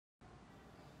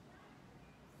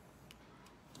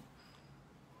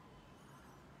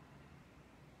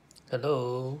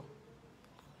Hello.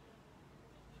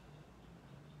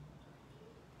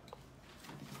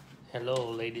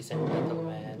 Hello, ladies and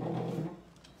gentlemen.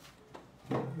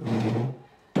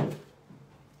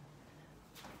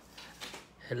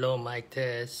 Hello, mic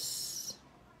test.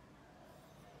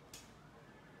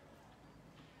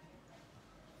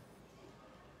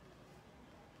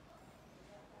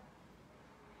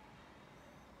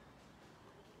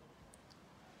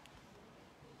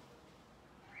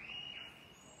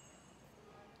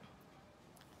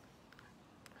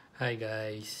 Hi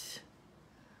guys.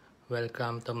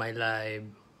 Welcome to my live.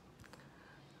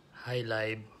 Hi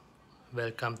live.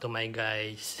 Welcome to my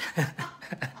guys.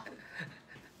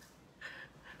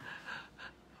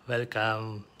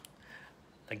 Welcome.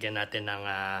 Lagyan natin ng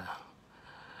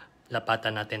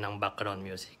lapatan natin ng background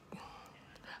music.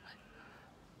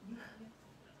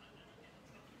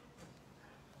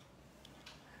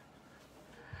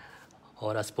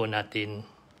 Oras po natin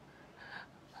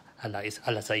alas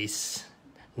 6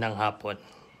 ng hapon.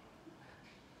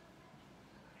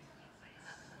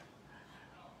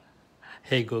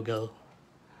 Hey Google,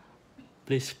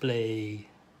 please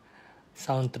play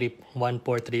Sound Trip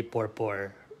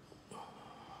 14344.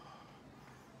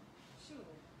 Sure,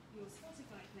 your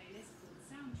Spotify playlist called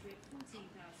Sound Trip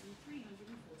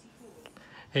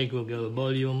 14,344. Hey Google,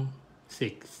 volume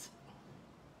 6.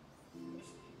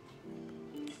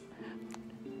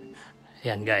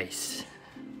 Ayan guys.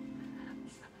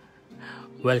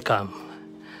 Welcome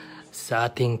sa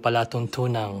ating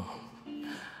palatuntunang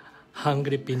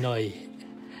Hungry Pinoy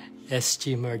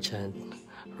SG Merchant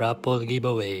Raffle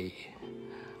Giveaway.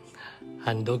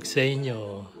 Handog sa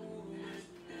inyo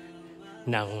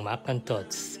ng Makan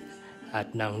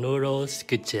at ng Nuro's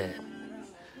Kitchen.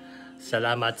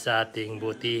 Salamat sa ating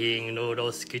butihing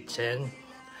Nuro's Kitchen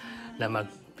na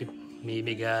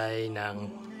magbibigay ng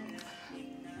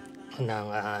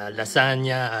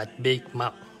lasagna at baked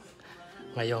mac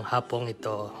ngayong hapong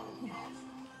ito.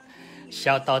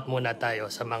 Shoutout muna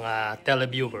tayo sa mga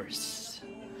televiewers.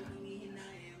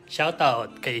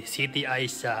 Shoutout kay City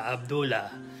Aisa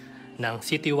Abdullah ng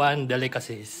City One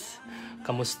Delicacies.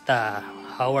 Kamusta?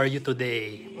 How are you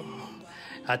today?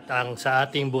 At sa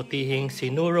ating butihing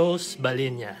si Nuros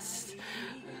Balinas,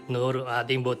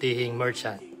 ating butihing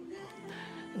merchant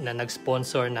na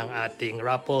nag-sponsor ng ating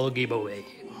raffle giveaway.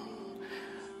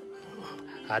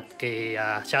 At kay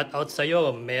shoutout sa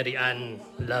iyo, Mary Ann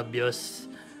Labios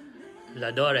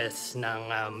Ladores ng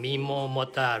Mimo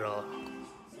Motaro.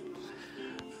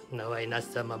 Naway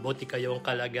nasa mabuti kayong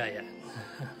kalagayan.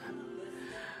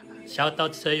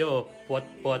 Shoutout sa iyo,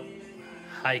 Potpot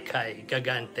Haikay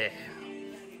Gagante.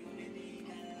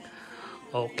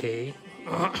 Okay.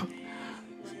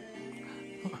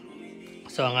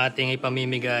 So ang ating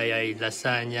ipamimigay ay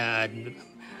lasagna at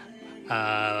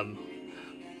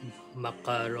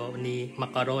macaroni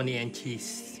and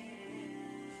cheese.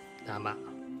 Tama.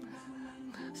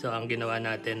 So ang ginawa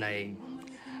natin ay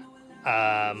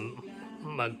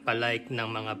magpa-like ng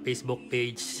mga Facebook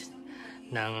page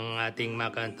ng ating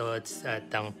Makan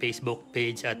at ang Facebook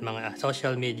page at mga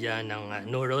social media ng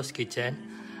Nuro's Kitchen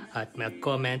at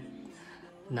mag-comment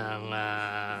ng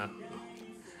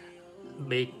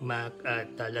baked mac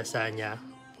at lasagna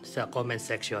sa comment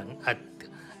section at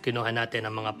kinuha natin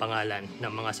ang mga pangalan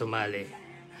ng mga sumali.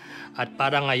 At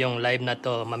para ngayong live na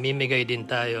to, mamimigay din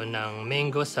tayo ng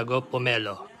mango sago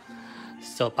pomelo.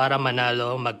 So para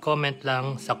manalo, mag-comment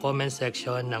lang sa comment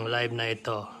section ng live na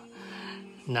ito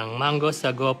ng mango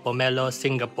sago pomelo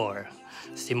Singapore.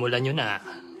 Simulan nyo na.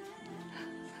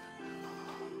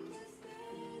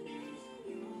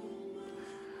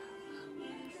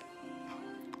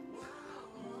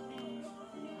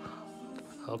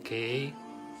 Okay.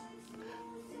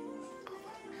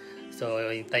 So,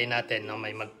 hintayin natin no, may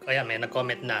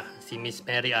nag-comment na si Miss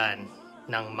Mary Ann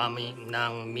ng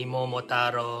Mimo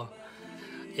Motaro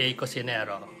A.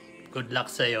 Cosinero. Good luck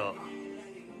sa iyo.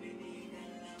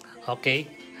 Okay.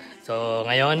 So,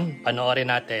 ngayon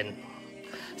panoorin natin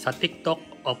sa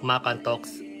TikTok of Makan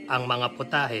Talks ang mga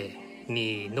putahe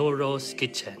ni Nuro's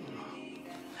Kitchen.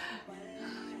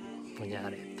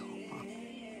 Kunyari ito.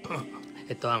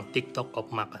 Ito ang TikTok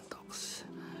of Makan Talks.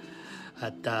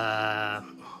 At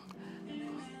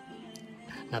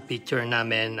na-picture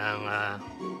namin ang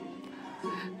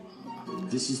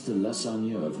This is the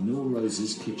lasagna of Nuro's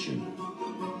Kitchen.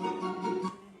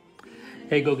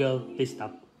 Hey Google, please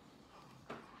stop.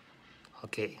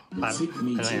 Okay.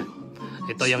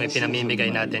 Ito yung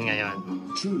ipinamimigay natin ngayon.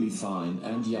 Truly fine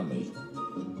and yummy.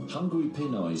 Hungry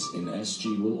Pinoys in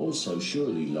SG will also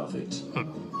surely love it.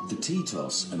 The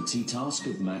Titos and T-Task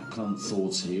of Makan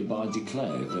thoughts hereby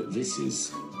declare that this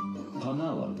is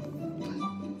Panalo.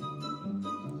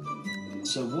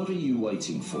 So what are you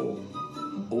waiting for?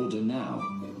 Order now.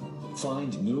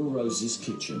 Find New Rose's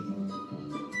Kitchen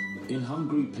in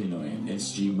Hungry Pinoy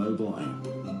SG mobile app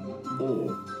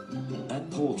or at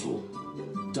portal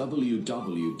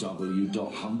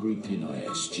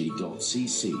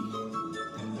www.hungrypinoysg.cc.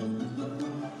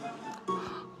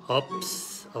 Oops.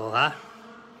 O ha?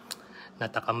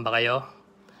 Natakam ba kayo?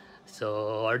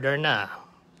 So, order na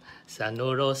sa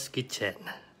Nuro's Kitchen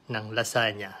ng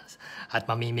lasagna. At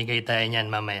mamimigay tayo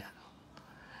niyan mamaya.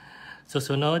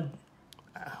 Susunod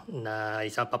na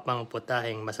isa pa pang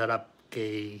putaheng masarap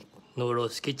kay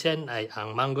Nuro's Kitchen ay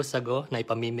ang mango sago na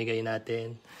ipamimigay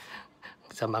natin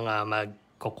sa mga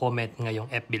magko-comment ngayong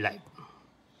FB Live.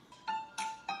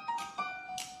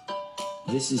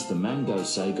 This is the mango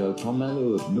sago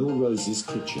pomelo of New Rose's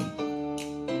Kitchen.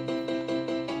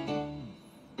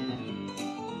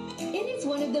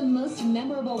 The most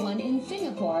memorable one in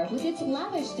Singapore with its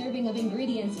lavish serving of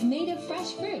ingredients made of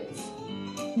fresh fruits.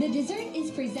 The dessert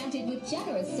is presented with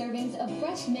generous servings of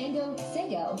fresh mango,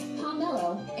 sago,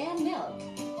 pomelo, and milk.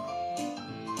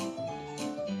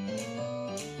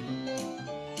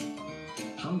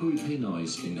 Hungry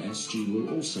Pinoys in SG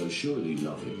will also surely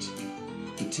love it.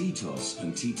 The Titos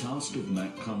and T-Task of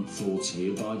Makan thoughts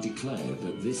hereby declare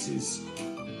that this is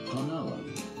Panala.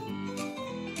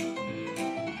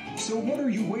 So what are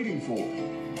you waiting for?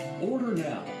 Order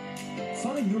now.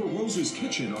 Find Your Rose's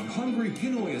Kitchen on Hungry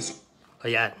Pinoy's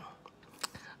Ayan.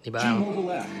 G-Mobile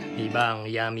app. Diba ang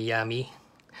yummy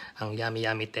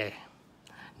te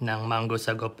ng mango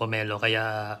sago pomelo.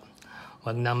 Kaya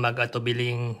wag na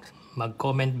mag-atubiling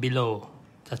mag-comment below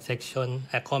sa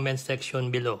comment section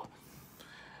below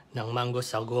ng mango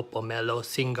sago pomelo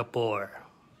Singapore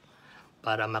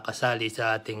para makasali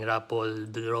sa ating raffle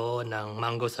draw ng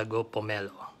mango sago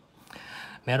pomelo.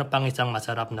 Meron pang isang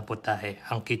masarap na putahe,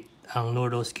 ang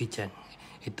Nuro's Kitchen.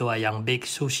 Ito ay ang baked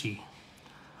sushi.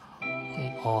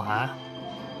 O ha?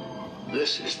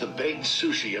 This is the baked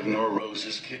sushi of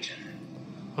Rose's Kitchen.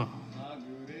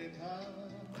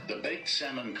 The baked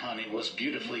salmon connie was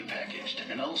beautifully packaged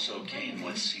and also came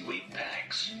with seaweed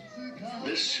packs.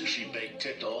 This sushi bake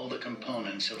tipped all the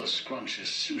components of a scrumptious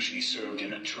sushi served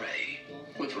in a tray,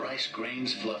 with rice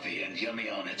grains fluffy and yummy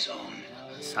on its own.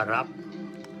 Sarap.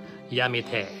 Yummy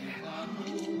te.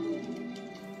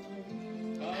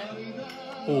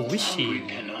 Oh, wishy. Hungry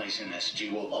Pinoys in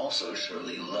SG will also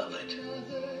surely love it.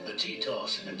 The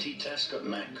T-Toss and T-Test of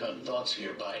Makan thoughts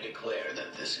hereby declare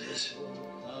that this is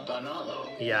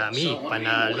Panalo. Yummy, so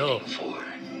panalo.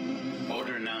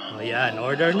 Order now. O yan,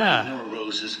 order na. New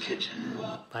Rose's Kitchen.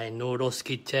 May Nuro's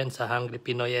Kitchen sa Hungry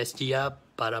Pinoy SG app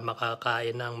para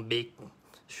makakain ng baked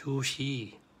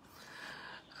sushi.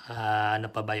 Ano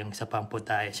pa ba yung isa pang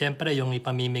putahe? Siyempre, yung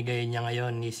ipamimigay niya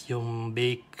ngayon is yung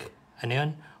baked, ano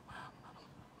yun?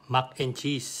 Mac and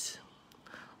cheese.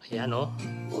 Ayan o.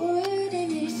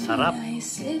 Sarap.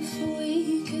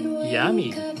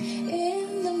 Yummy.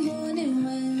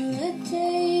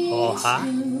 Oh ha?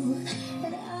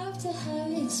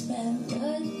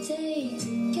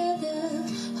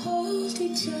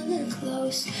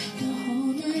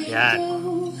 Yan.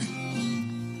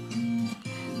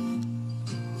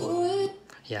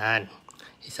 Yan.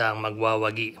 Isang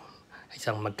magwawagi.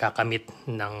 Isang magkakamit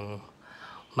ng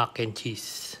mac and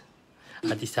cheese.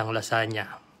 At isang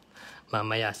lasagna.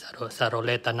 Mamaya sa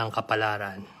roleta ng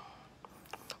kapalaran.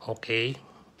 Okay.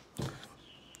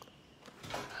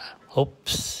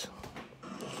 Oops.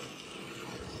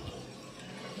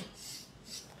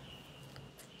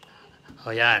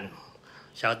 O yan.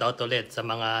 Shoutout ulit sa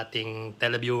mga ating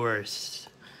televiewers.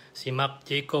 Si Mac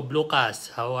Jacob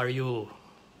Lucas, how are you?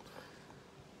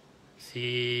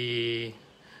 Sino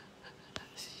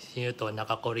to?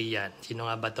 Naka-Korean. Sino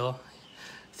nga ba to?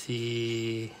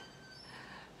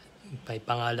 May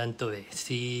pangalan to eh.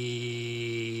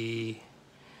 Sino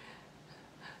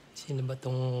ba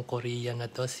tong Korean na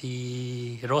to?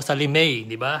 Si Rosalie May,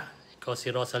 di ba? Ikaw si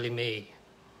Rosalie May.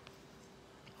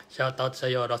 Shoutout sa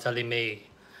iyo, Rosalie May.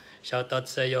 Shoutout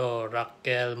sa iyo,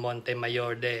 Raquel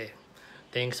Montemayorde.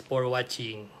 Thanks for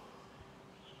watching.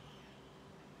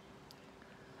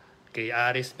 Kay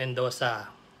Aris Mendoza,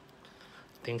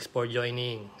 thanks for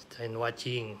joining and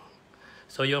watching.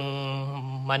 So yung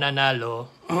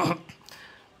mananalo,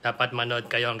 dapat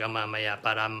manood kayo hanggang mamaya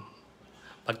para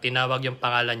pag tinawag yung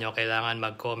pangalan nyo, kailangan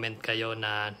mag-comment kayo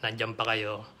na nandiyan pa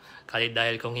kayo. Kasi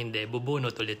dahil kung hindi,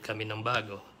 bubunot ulit kami ng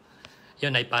bago.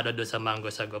 Yun ay para doon sa mango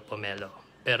sago pomelo.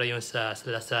 Pero yung sa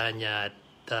lasagna at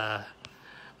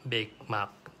baked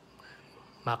mac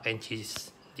and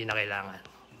cheese, hindi na kailangan.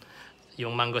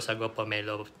 Yung mango sago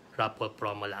pomelo, raffle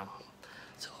promo lang.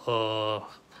 So,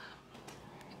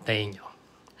 tayo nyo.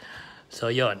 So,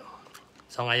 yon.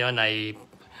 So, ngayon ay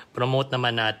promote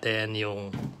naman natin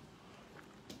yung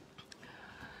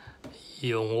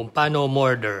kung paano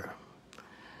umorder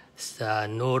sa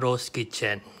Nuro's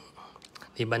Kitchen.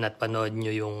 Diba napanood nyo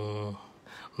yung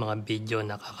mga video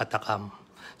na kakatakam.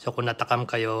 So, kung natakam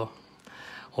kayo,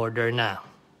 order na.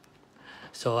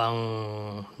 So, ang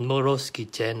Nuro's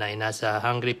Kitchen ay nasa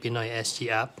Hungry Pinoy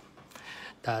SG app.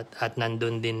 At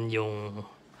nandun din yung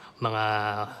mga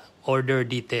order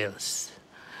details.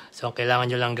 So, ang kailangan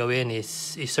nyo lang gawin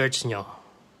is i-search nyo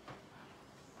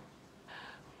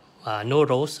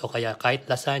Nuro's o kaya kahit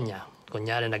lasagna.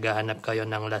 Kunyari, naghahanap kayo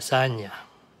ng lasagna.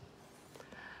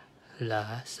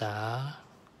 Lasagna.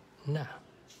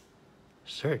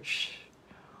 Search.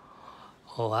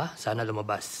 O sana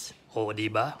lumabas. O,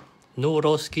 diba?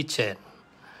 Nuro's Kitchen.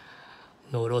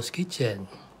 Nuro's Kitchen.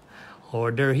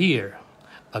 Order here.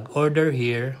 Pag order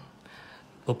here,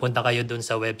 pupunta kayo dun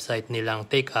sa website nilang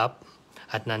Take Up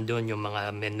at nandun yung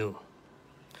mga menu.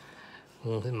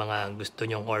 Yung mga gusto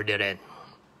nyong orderin.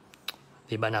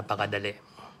 Diba napakadali?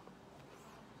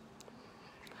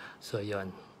 So,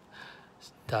 yon.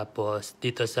 Tapos,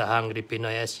 dito sa Hungry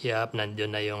Pinoy SG app,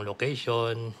 nandun na yung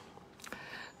location,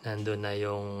 nandun na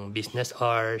yung business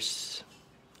hours,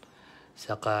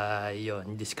 saka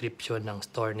yon, description ng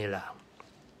store nila.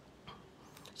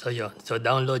 So, yon. So,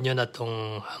 download nyo na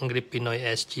tong Hungry Pinoy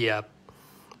SG app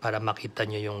para makita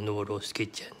nyo yung Nuro's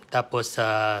Kitchen. Tapos,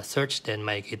 sa search din,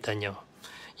 makikita nyo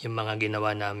yung mga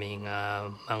ginawa naming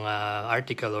mga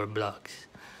article or blogs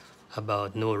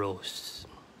about Nuro's.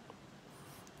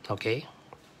 Okay?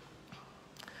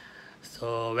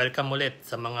 So, welcome ulit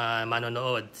sa mga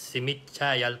manonood. Si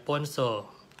Mitchay Alfonso,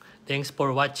 thanks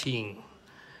for watching.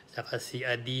 Saka si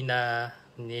Adina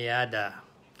Niada,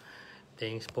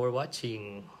 thanks for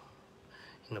watching.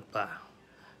 Ano pa?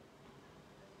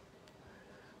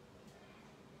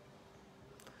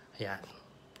 Ayan.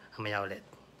 Mamaya ulit.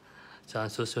 So, ang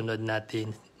susunod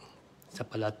natin sa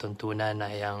palatuntunan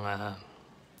ay ang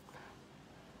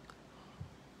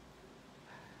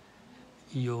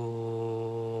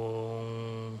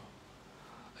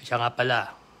siya nga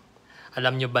pala.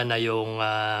 Alam nyo ba na yung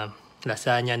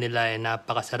lasagna nila ay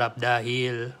napakasarap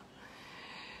dahil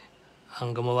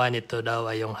ang gumawa nito daw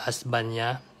ay yung husband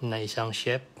niya na isang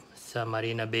chef sa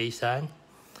Marina Bay Sands.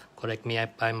 Correct me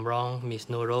if I'm wrong, Miss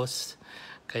Nuro's.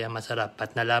 Kaya masarap.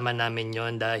 At nalaman namin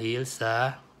yon dahil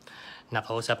sa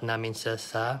nakausap namin siya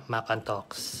sa Makan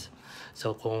Talks.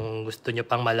 So kung gusto nyo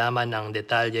pang malaman ang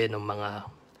detalye ng mga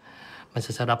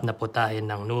masasarap na putahin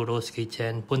ng Nuro's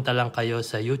Kitchen, punta lang kayo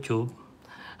sa YouTube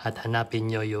at hanapin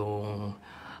nyo yung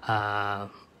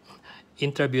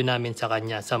interview namin sa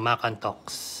kanya sa Makan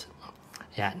Talks.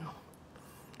 Yan.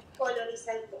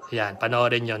 Yan,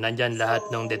 panoorin nyo. Nandyan lahat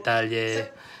ng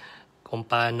detalye kung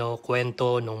paano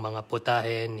kwento ng mga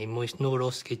putahe ni Miss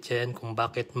Nuro's Kitchen, kung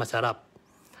bakit masarap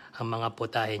ang mga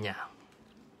putahe niya.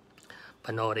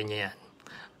 Panoorin niyo yan.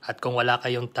 At kung wala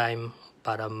kayong time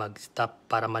para mag-stop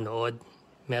para manood,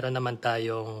 meron naman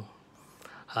tayong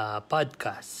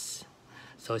podcast.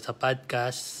 So sa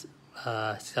podcast,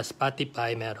 sa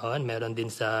Spotify meron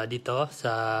din sa dito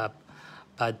sa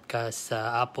podcast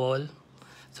sa Apple.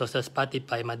 So sa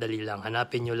Spotify, madali lang.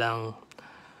 Hanapin nyo lang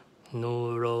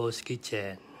Nuro's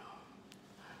Kitchen.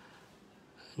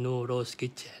 Nuro's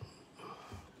Kitchen.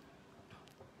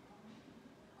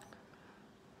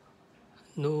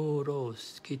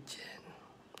 Nuro's Kitchen.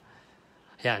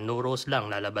 Ayan, Nuro's lang,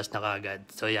 lalabas na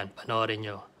kagad. So yan, panoorin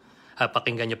nyo.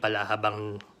 Pakinggan nyo pala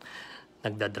habang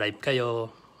nagda-drive kayo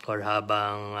or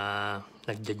habang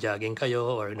nagja-jogging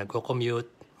kayo or nagko-commute.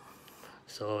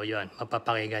 So yan,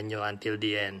 mapapakinggan nyo until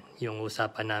the end yung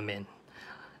usapan namin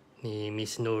ni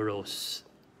Miss Nuro's.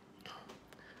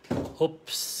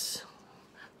 Oops!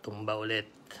 Tumba ulit.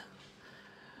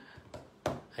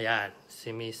 Ayan, si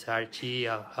Miss Archie,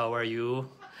 how are you?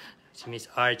 Si Miss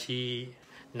Archie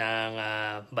ng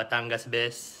Batangas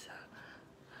Best.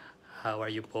 How are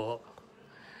you po?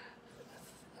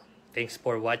 Thanks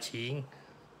for watching.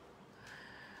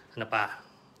 Ano pa?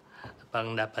 Ano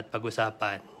pang dapat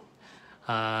pag-usapan?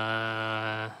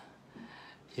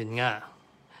 Yun nga.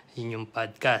 Yun yung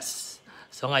podcast.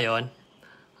 So ngayon,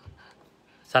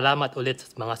 salamat ulit sa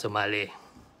mga sumali.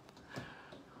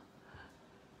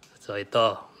 So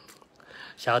ito,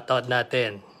 shoutout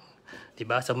natin.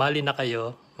 Diba? Sumali na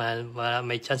kayo,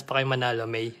 may chance pa kayong manalo,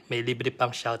 may libre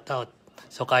pang shoutout.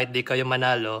 So kahit di kayo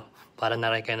manalo, para na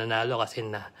rin kayo nanalo kasi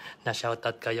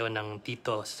na-shoutout kayo ng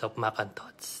Tito sa Makan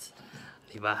Tots.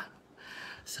 Diba?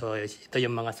 So ito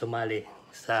yung mga sumali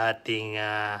sa ating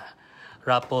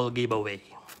Raffle giveaway.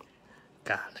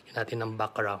 Lagyan natin ng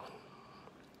background.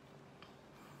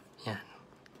 Yan.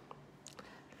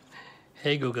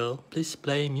 Hey Google, please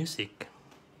play music.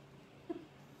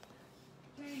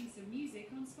 Playing some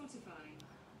music on Spotify.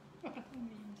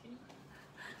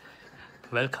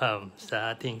 Welcome sa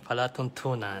ating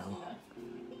palatuntunan.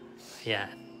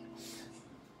 Yan.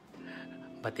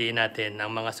 Batiin natin ang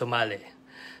mga sumali.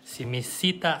 Si Miss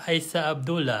Sita Aisa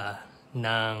Abdullah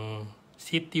ng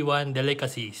City 1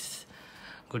 Delicacies.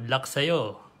 Good luck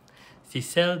sa'yo. Si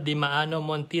Sel Di Maano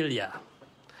Montilla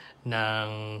ng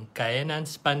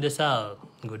Kaenans Pandesal.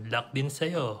 Good luck din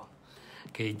sa'yo.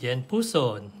 Kay Jen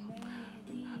Puson.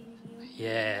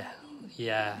 Yeah.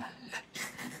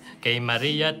 Kay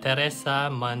Maria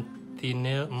Teresa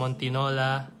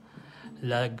Montinola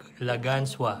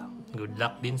Laganswa. Good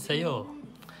luck din sa'yo.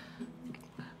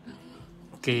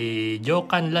 Kay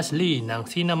Jokan Lasli ng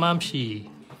Sinamamshi.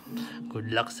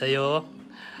 Good luck sa'yo.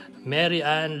 Mary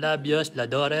Ann Labios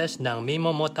Ladores ng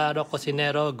Mimo Motaro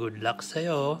Cosinero. Good luck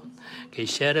sa'yo. Kay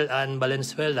Cheryl Ann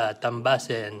Valenzuela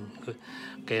Tambasen.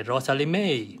 Kay Rosalie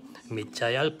May.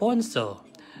 Michay Alfonso.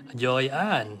 Joy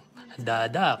Ann.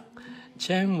 Dadak.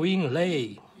 Cheng Wing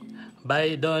Lei.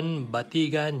 Baydon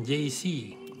Batigan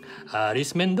JC.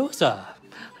 Aris Mendoza.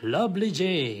 Lovely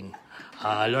Jane.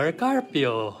 Alor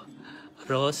Carpio.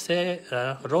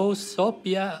 Rose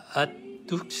Sophia at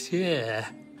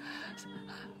Tuxie.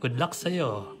 Good luck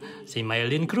sa'yo. Si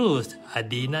Mylene Cruz,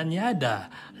 Adina Nyada,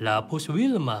 Lapus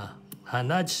Wilma,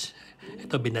 Hanaj,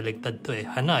 ito binaligtad to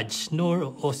Hanaj,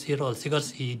 Nur Osirol, siguro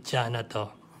si Jana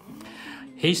to.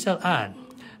 Hazel Ann,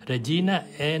 Regina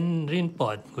N.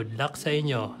 Rinpot, good luck sa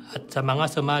inyo. At sa mga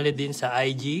sumali din sa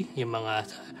IG, yung mga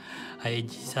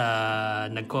sa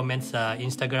nag-comment sa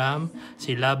Instagram,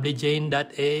 si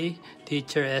LovelyJane.a,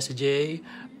 Teacher SJ,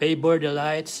 Paybor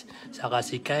Delights, saka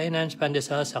si Kainan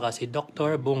Pandesal, saka si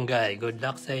Dr. Bungay. Good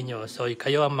luck sa inyo. So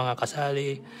kayo ang mga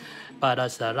kasali para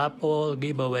sa Raffle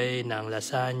giveaway ng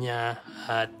lasagna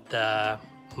at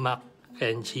mac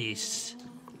and cheese.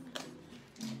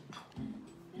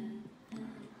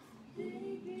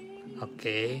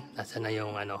 Okay, nasa na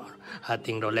yung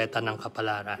ating roleta ng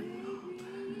kapalaran.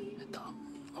 Ito.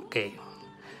 Okay.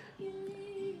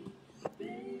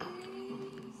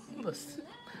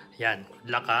 Yan, good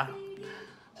luck ha.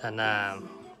 Sana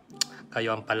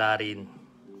kayo ang palarin.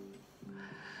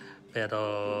 Pero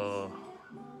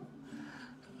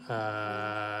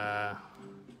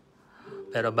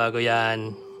bago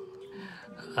yan,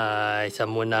 isa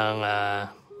munang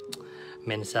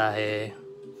mensahe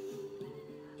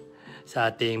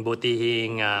sa ating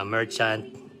butihing merchant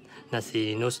na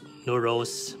si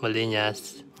Nuros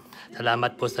Molinas.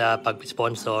 Salamat po sa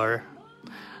pag-sponsor.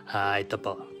 Ito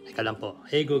po. Teka lang po.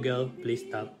 Hey Google, please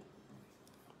stop.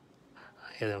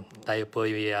 Tayo po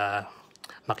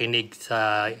makinig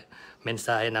sa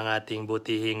mensahe ng ating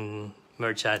butihing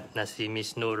merchant na si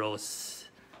Miss Nuros.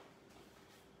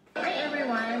 Hi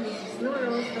everyone, this is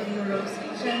Nuros from Nuros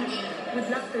Kitchen. Good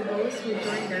luck to those who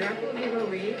joined the Raffle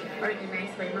giveaway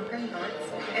organized by Makan,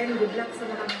 and good luck sa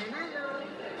mga mananalo.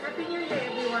 Happy New Year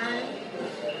everyone!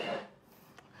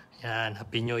 Yan,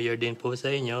 Happy New Year din po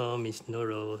sa inyo, Miss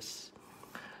Nuros.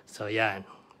 So yan,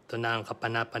 ito na ang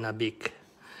kapanapanabik.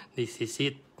 This is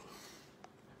it.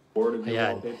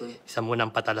 Ayan, isa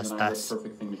munang patalastas.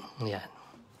 Ayan.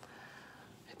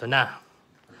 Ito na.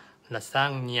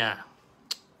 Lasagna.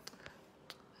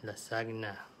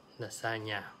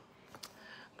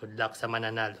 Good luck sa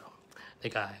mananalo.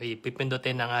 Teka,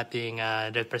 ipipindutin ng ating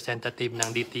representative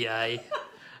ng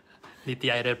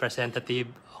DTI representative.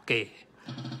 Okay.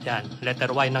 Yan,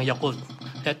 letter Y ng Yakult.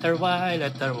 Letter Y.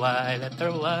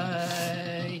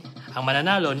 Ang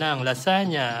mananalo ng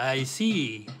lasagna ay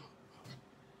si...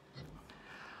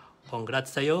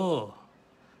 Congrats sa'yo.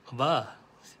 Aba,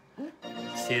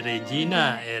 si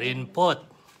Regina Erinpot.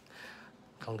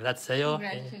 Congrats sa'yo.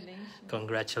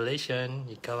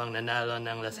 Congratulations. Ikaw ang nanalo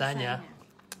ng lasagna.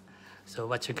 So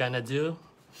what you gonna do?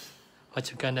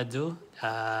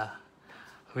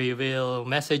 We will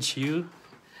message you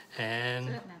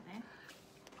and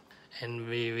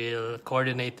we will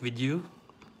coordinate with you.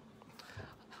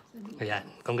 Ayan.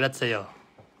 Congrats sa'yo,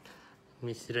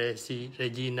 Miss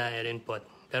Regina Erinpot.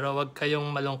 Pero wag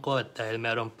kayong malungkot dahil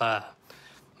meron pa.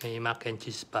 May mac and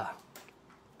cheese pa.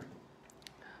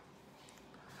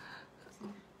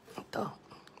 Ito.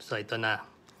 So ito na.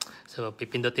 So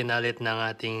pipindutin na ulit ng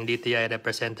ating DTI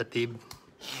representative.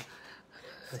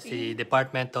 Si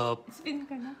Department of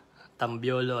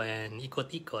Tambiolo and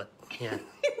Ikot-Ikot. Yan.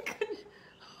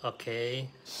 Okay.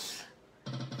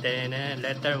 Then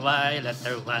letter Y.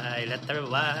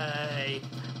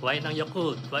 Y ng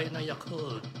Yakult.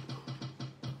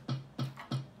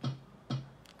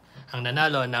 Ang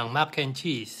nanalo ng mac and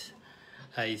cheese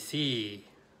ay si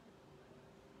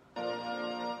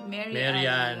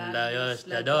Marian Layos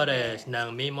Ladores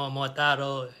ng Mimo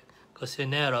Motaro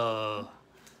Cosinero.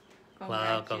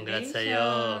 Wow, congrats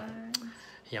sa'yo.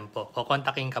 Yan po,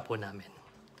 kukontakin ka po namin.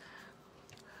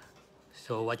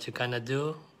 So, what you gonna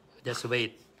do? Just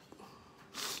wait.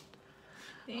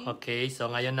 Okay,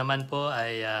 so ngayon naman po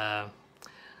ay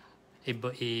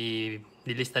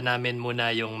nilista namin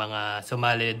muna yung mga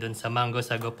sumali dun sa Mango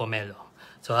Sago Pomelo.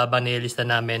 So habang nilista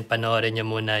namin, panoorin nyo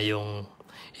muna yung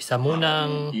isa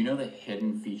munang... You know the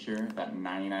hidden feature that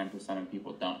 99% of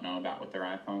people don't know about with their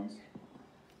iPhones?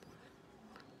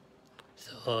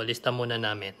 So lista muna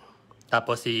namin.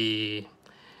 Tapos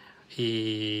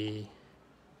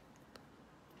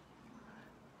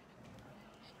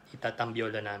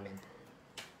itatambyola namin.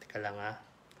 Teka lang ha.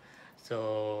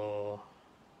 So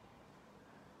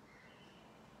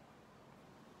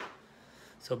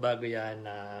bago yan,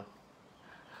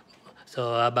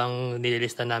 so habang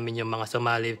nililista namin yung mga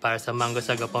sumali para sa Mango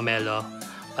Sago Pomelo,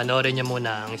 panoorin nyo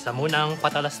muna ang isa munang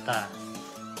patalasta.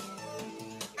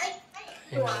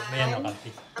 May ano ka,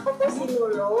 please. Ako po si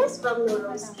Rose from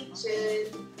Rose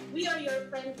Kitchen. We are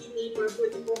your friendly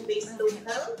neighborhood home-based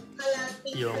local.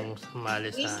 Yung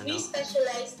sumali sa We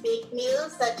specialize baked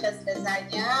meals such as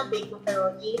lasagna, baked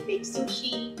macaroni, baked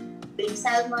sushi, baked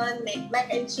salmon, mac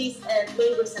and cheese, and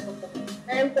mango sago po.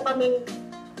 Meron po kaming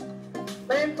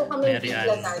baked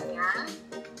lasagna.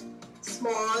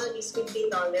 Small is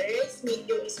 $15,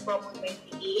 medium is promo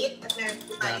 $28, at meron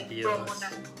po tayong promo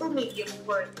na 2 medium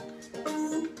for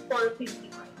 $4.55.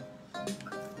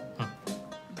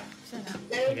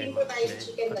 Meron din po tayong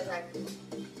chicken lasagna.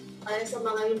 Para sa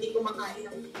mga hindi kumakain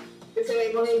ng beef. Kasi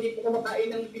may mga hindi po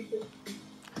kumakain ng beef.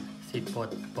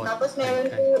 Sipot. Tapos meron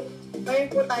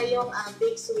po tayong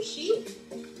baked sushi.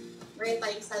 Meron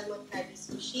tayong salmon curry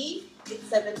sushi. It's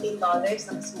 $17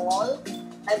 ang small.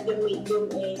 At yung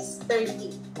medium is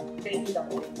 $30.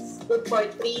 Good for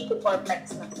 3 to 4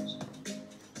 packs na siya.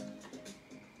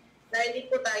 Meron din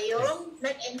po tayong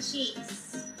mac and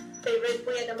cheese. Favorite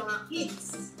po yan ng mga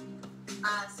kids.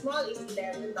 Small is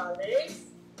 $11.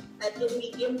 At yung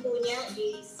medium po niya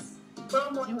is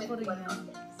promo $21.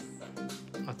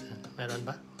 Okay. Meron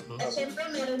ba? At syempre,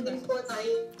 meron din po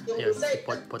tayo yung dessert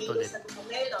at Mango Sago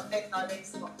Pomelo,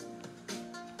 $10 po.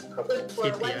 Good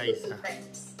for 150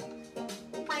 packs.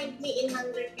 Find me in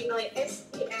Hungry Pinoy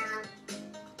SPM.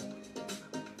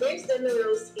 There's the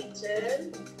Rose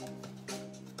Kitchen.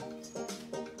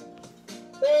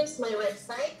 There's my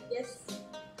website. Yes,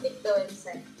 click the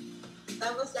website.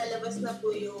 Tapos lalabas na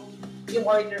po yung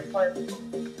order form ko.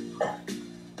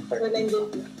 So,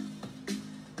 nandun po.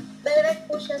 Direct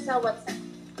po siya sa WhatsApp.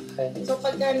 So,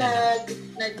 pagka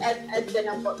nag-add ka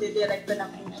lang po, didirect ko lang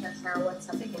po siya sa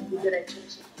WhatsApp ko. Didirect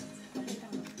siya.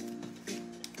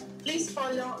 Please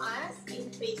follow us in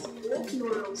Facebook,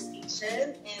 Rose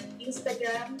Kitchen, and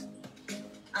Instagram,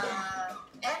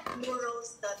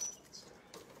 @nurose.kitchen.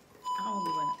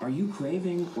 Are you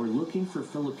craving or looking for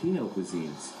Filipino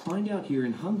cuisines? Find out here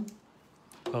in Hungary.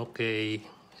 Okay,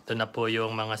 ito na po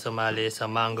yung mga sumali sa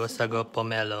Mango Sago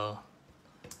Pomelo.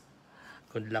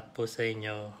 Good luck po sa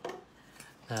inyo.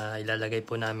 Ilalagay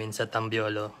po namin sa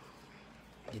tambyolo.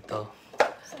 Dito.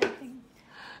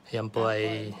 Yan po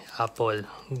ay apple.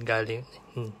 Galing.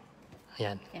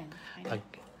 Ayan.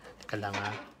 Teka lang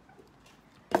ha.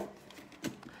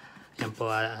 Yan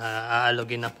po,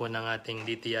 aalogin na po ng ating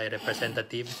DTI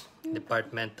representative,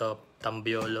 Department of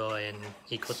Tambiolo and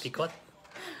Ikot-Ikot.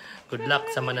 Good luck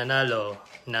sa mananalo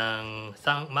ng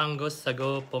Mango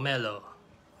Sago Pomelo.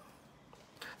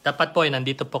 Dapat po,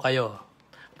 nandito po kayo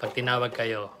pag tinawag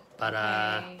kayo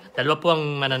para dalawa po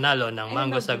ang mananalo ng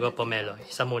Mango Sago Pomelo.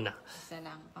 Isa muna. Isa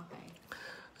lang, okay.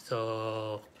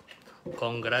 So,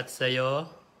 congrats sa'yo.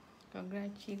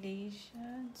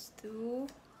 Congratulations to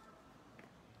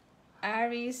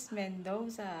Aris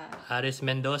Mendoza. Aris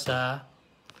Mendoza,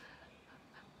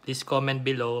 please comment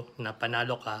below na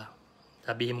panalo ka.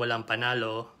 Sabihin mo lang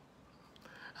panalo.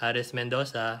 Aris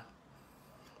Mendoza.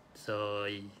 So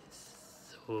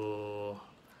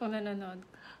kung nanonood.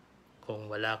 Kung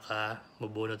wala ka,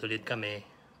 mabunot ulit kami.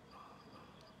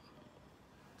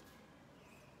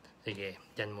 Sige,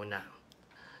 dyan muna.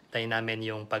 Tayo namin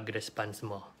yung pag-response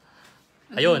mo.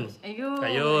 Ayun.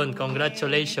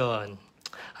 Congratulations.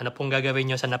 Ano pong gagawin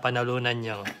nyo sa napanalunan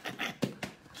nyo?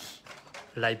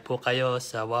 Live po kayo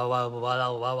sa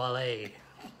Walaway.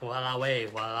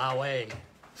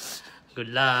 Good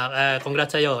luck.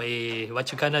 Congrats sa'yo. What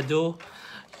you gonna do?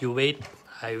 You wait.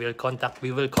 We will contact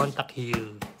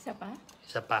you.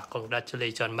 Isa pa.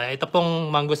 Congratulations. Ito pong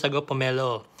Mango Sago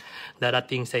Pomelo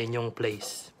darating sa inyong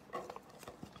place.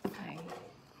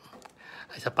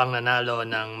 Isa pang nanalo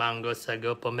ng mango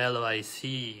sago pomelo ay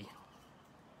si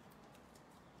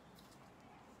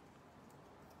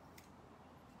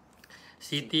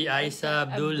Siti Aisa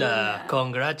Abdullah.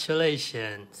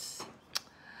 Congratulations!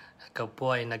 Ikaw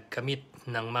po ay nagkamit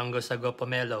ng mango sago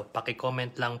pomelo.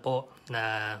 Paki-comment lang po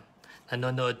na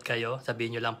nanonood kayo.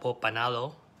 Sabihin nyo lang po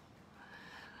panalo.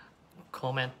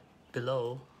 Comment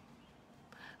below.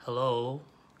 Hello.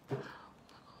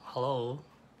 Hello.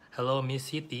 Hello, Miss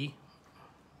Siti.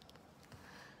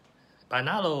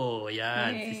 Panalo!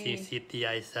 Yan, si Siti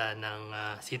Aisa ng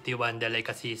City One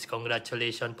Delicacies.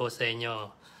 Congratulations po sa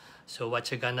inyo. So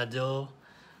what you gonna do?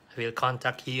 I will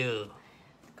contact you.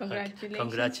 Congratulations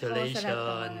po sa lahat ng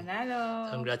mga nanalo.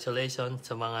 Congratulations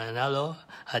sa mga nanalo.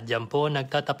 At dyan po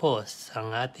nagtatapos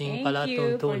ang ating Thank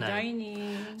you for palatuntunan.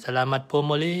 joining. Salamat po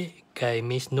muli kay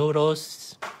Miss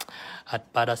Nuros.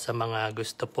 At para sa mga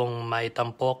gusto pong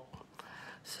maitampok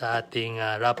sa ating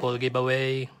raffle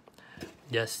giveaway,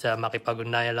 just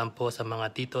makipag-ugnayan lang po sa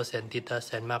mga titos and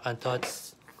titas and Makan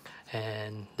Tots.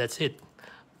 And that's it.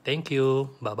 Thank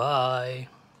you.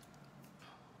 Bye-bye.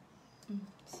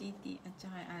 City at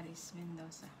saka Aris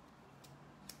Mendoza.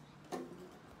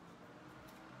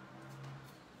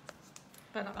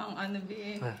 Parang ang ano ba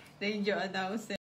eh. Radio announcement.